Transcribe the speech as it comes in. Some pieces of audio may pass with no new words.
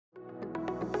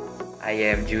I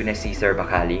am Junas Ceasar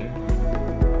Bacaling.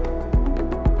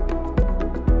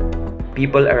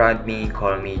 People around me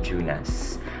call me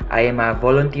Junas. I am a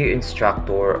volunteer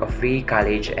instructor of Free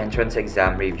College Entrance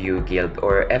Exam Review Guild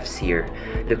or FCEER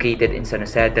located in San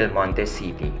Jose del Monte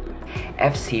City.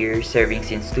 FCEER, serving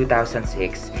since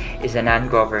 2006, is a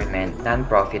non-government,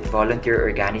 non-profit volunteer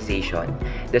organization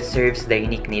that serves the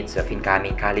unique needs of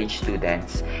incoming college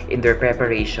students in their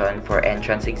preparation for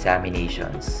entrance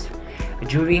examinations.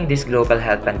 During this global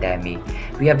health pandemic,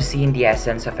 we have seen the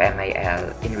essence of MIL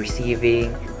in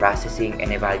receiving, processing,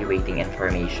 and evaluating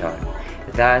information.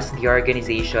 Thus, the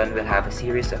organization will have a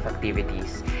series of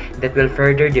activities that will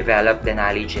further develop the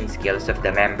knowledge and skills of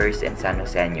the members and San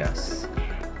Joseños.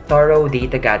 Thorough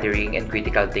data gathering and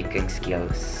critical thinking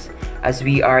skills. As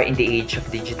we are in the age of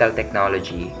digital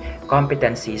technology,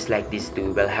 competencies like these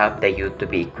two will help the youth to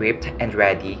be equipped and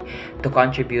ready to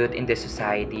contribute in the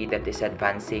society that is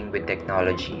advancing with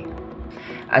technology.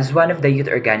 As one of the youth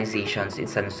organizations in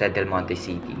San Jose del Monte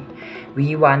City,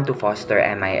 we want to foster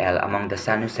MIL among the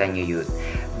San Joseño youth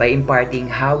by imparting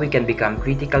how we can become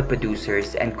critical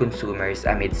producers and consumers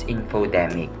amidst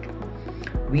infodemic.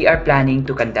 We are planning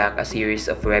to conduct a series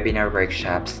of webinar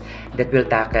workshops that will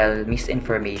tackle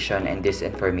misinformation and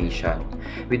disinformation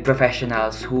with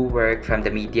professionals who work from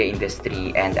the media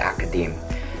industry and academe.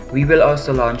 We will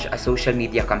also launch a social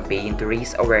media campaign to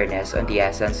raise awareness on the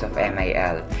essence of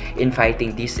MIL in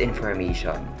fighting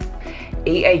disinformation.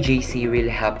 AIJC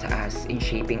really helped us in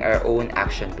shaping our own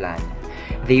action plan.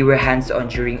 They were hands-on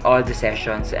during all the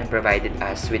sessions and provided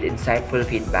us with insightful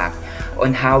feedback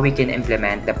on how we can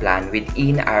implement the plan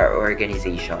within our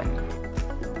organization.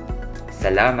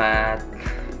 Salamat!